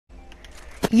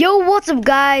Yo, what's up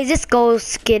guys, it's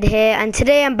Ghost Kid here, and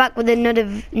today I'm back with another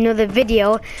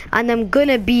video, and I'm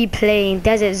gonna be playing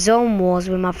Desert Zone Wars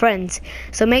with my friends.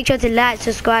 So make sure to like,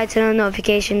 subscribe, turn on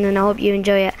notifications, and I hope you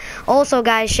enjoy it. Also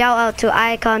guys, shout out to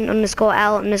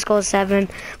icon_L_7.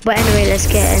 But anyway, let's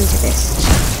get into this.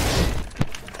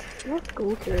 Let's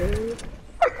go, kid.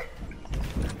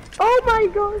 Oh my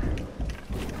god.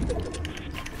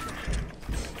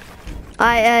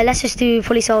 Alright, let's just do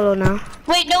fully solo now.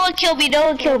 Wait, no one kill me, no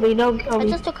one kill me, no one kill I me.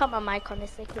 just took out my mic on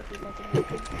this, it could be better.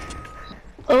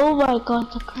 Oh my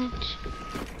god, the crunch.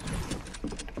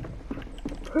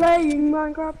 Playing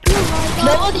Minecraft.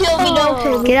 No one kill me, no one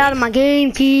kill me. Get out of my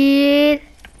game, kid.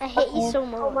 I hate you so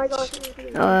much. Oh my god.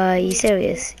 Are you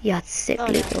serious? You had sick Oh,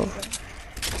 loot no. though.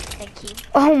 Thank you.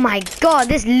 Oh my god,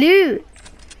 this loot.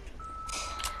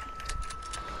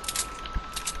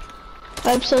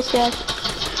 I'm so sad.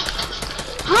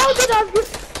 How did I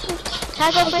just Can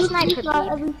I go for a sniper, try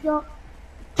please? every shot?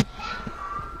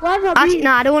 Why have I Actually, beat?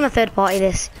 no, I don't want a third party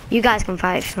this. You guys can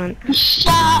fight if you want.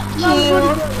 Shut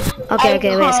you. Okay,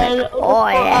 okay, wait a sec. Oh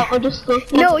yeah.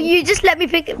 No, you just let me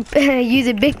pick use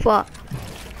a big pot.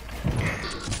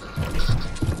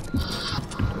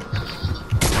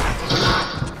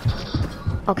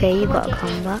 Okay, you got a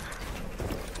combat.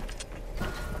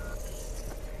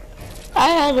 I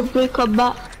had a break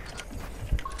combat.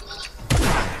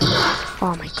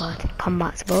 Oh my god,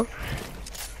 combat's above.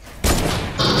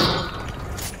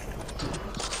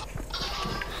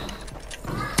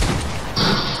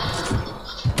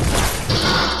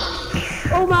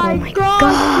 Oh my, my god.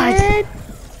 God. Kid.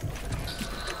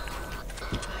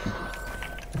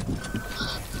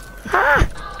 Ah!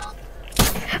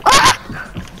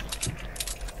 Ah!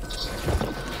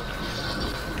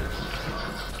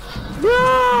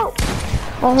 No.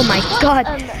 Oh my god.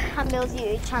 Hamil's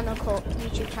YouTube channel called?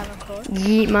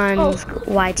 Yeetman's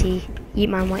YT.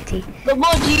 Yeetman YT. But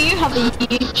what, do you have a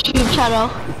YouTube channel?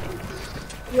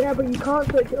 Yeah, but you can't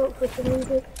switch it up for some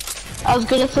reason. I was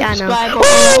gonna Yeah, I know. subscribe.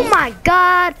 Oh my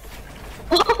god.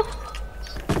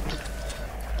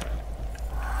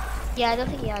 Yeah, I don't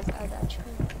think he has that actually.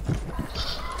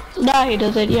 No, he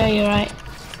doesn't. Yeah, you're right.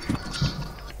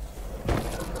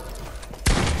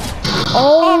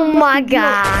 Oh my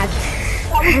god.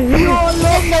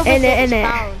 In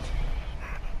it.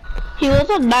 He was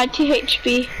on 90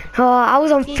 HP. Oh, I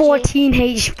was on GG. 14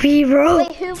 HP, bro.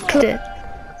 Wait, who won?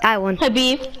 I won.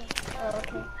 Habib. Oh,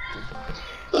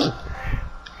 okay.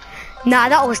 Nah,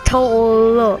 that was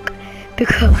total luck.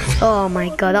 Because, oh my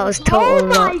god, that was total Oh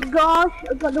my luck. gosh,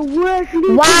 I got the worst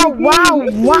loot. Wow, in the wow,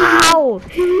 game. wow.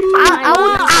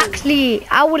 Wow.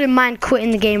 I wouldn't mind quitting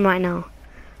the game right now.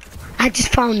 I just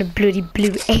found a bloody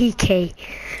blue AK.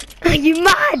 Are you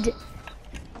mad?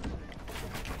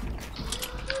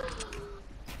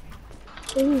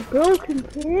 He's broken,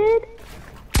 kid.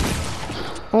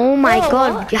 Oh my Oh,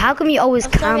 god, what? how come you always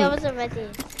I'm sorry, I camp? wasn't ready.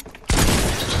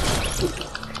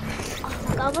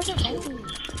 I wasn't ready.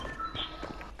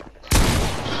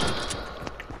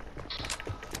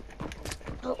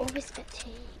 I'll always spectate.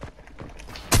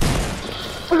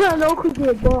 No, could be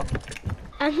a bot.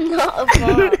 I'm not a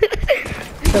bot.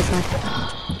 So sad.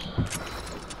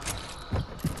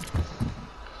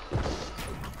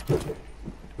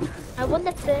 I won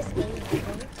the first game, I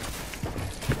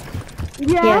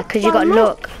think. Yeah, because you got but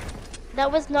luck.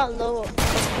 That was not low. Okay,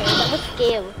 that was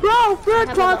skill. Bro, I third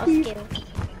have a lot of party. skill.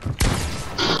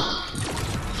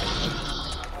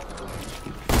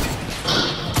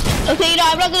 Okay, you know,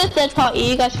 I'm not gonna third party.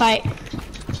 You guys fight.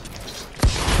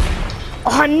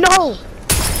 Oh no!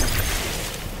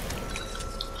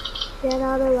 Get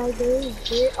out of my game,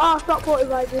 kid. Oh, stop putting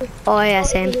like this. Oh yeah,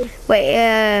 same. Wait,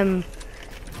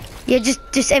 yeah,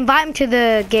 just invite him to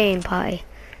the game party,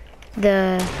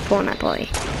 the Fortnite party,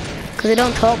 because they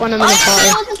don't talk when I'm in the party.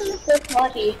 Third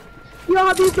party. Yo,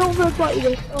 Habib, don't third party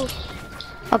this. Oh.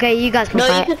 Okay, you guys can No,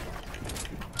 you fight. can.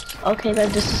 Okay,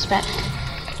 then disrespect.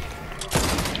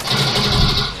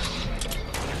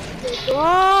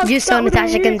 Oh, Just so stop with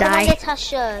Natasha the can hit. Come on, die.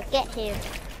 Natasha, get him.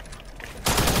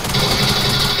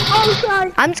 Oh,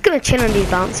 sorry. I'm just gonna chill on these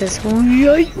bounces.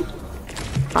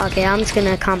 Okay, I'm just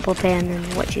gonna camp up here and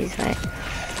then watch you fight.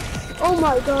 Oh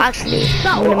my god. Actually,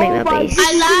 I'm gonna make my base.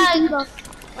 I lagged.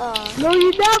 Oh, No,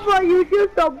 you never. You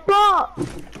just a bot.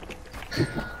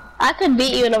 I could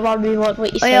beat you in a 1v1.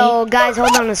 What you Oh, say? yo, guys,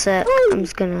 hold on a sec. I'm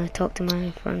just gonna talk to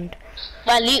my friend.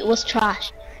 My loot was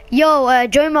trash. Yo,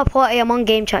 join my party. I'm on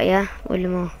game chat, yeah?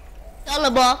 William.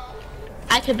 Oliver,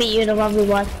 I could beat you in a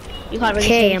 1v1. You can't really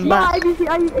Okay, say I'm it. back. Can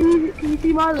you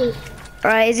see my loot?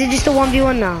 Alright, is it just a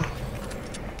 1v1 now?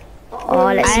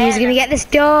 Oh, let's see who's gonna get this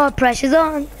door. Pressure's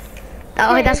on.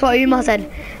 Oh, that's what Umar said.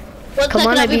 Come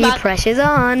on, Abby, pressure's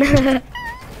on.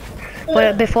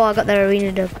 But before I got the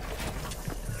arena dub.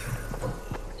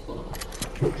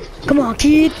 Come on,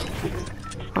 kid.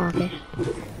 Oh, okay.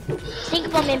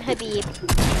 Think bomb him, Habib.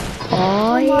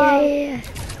 Oh, yeah.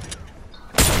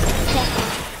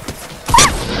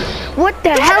 What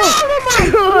the hell?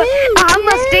 I'm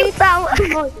a stink out.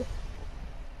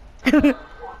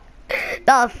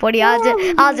 That was funny. I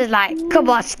was just like, come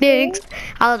on, stinks.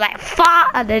 I was like,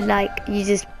 fuck, and then like you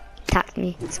just tapped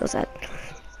me. So sad.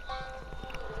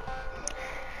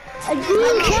 I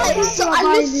just so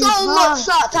much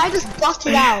shots. I just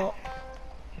busted out.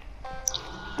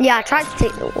 Yeah, I tried to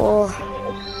take the wall.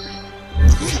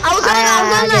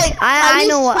 I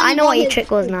know what your trick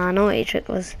was now. I know what your trick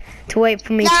was. To wait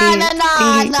for me to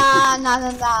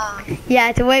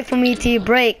Yeah, to wait for me to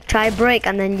break, try break,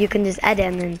 and then you can just edit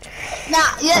and then.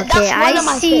 Yeah, okay, that's one of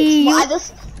my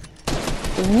tricks.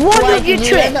 One of your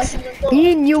tricks.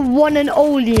 You one and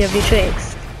only of your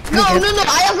tricks. No,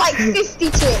 I have like 50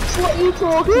 tricks. What are you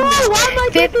talking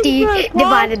about? 50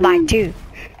 divided by 2.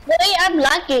 Wait, I'm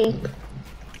lagging.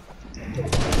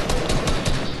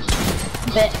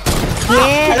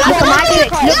 Yeah, look at my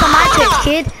tricks. Look at my tricks,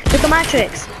 kid. Look at my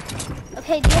tricks.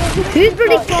 Okay, who's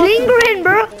pretty clingering,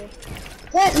 bro?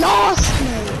 That lost me.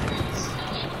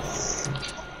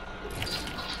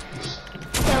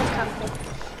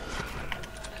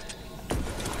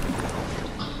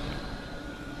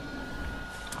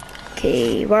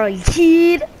 Okay, where are you,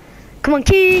 kid? Come on,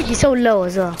 kid. You're so low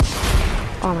as well.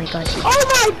 Oh my god. Oh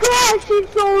my gosh, he's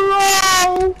so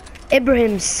low.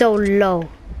 Ibrahim's so low.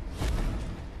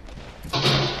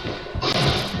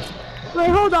 Wait,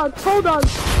 hold on.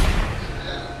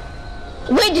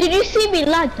 Wait, did you see me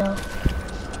lag though?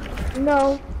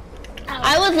 No.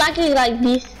 I was lagging like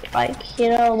this, like, you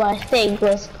know, my thing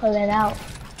was coming out.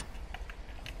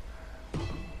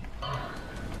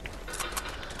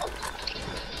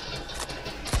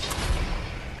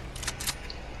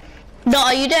 No,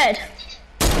 are you dead?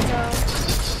 No.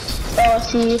 Oh,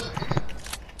 see.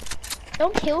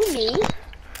 Don't kill me.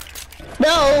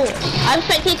 No, I'm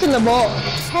spectating the ball.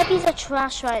 Heavies are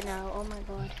trash right now. Oh my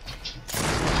god.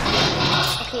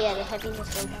 Okay, yeah, the heavies are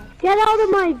so bad. Get out of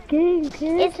my game,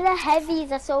 kid. It's the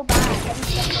heavies are so bad.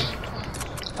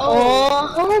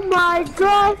 Oh my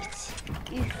gosh.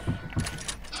 You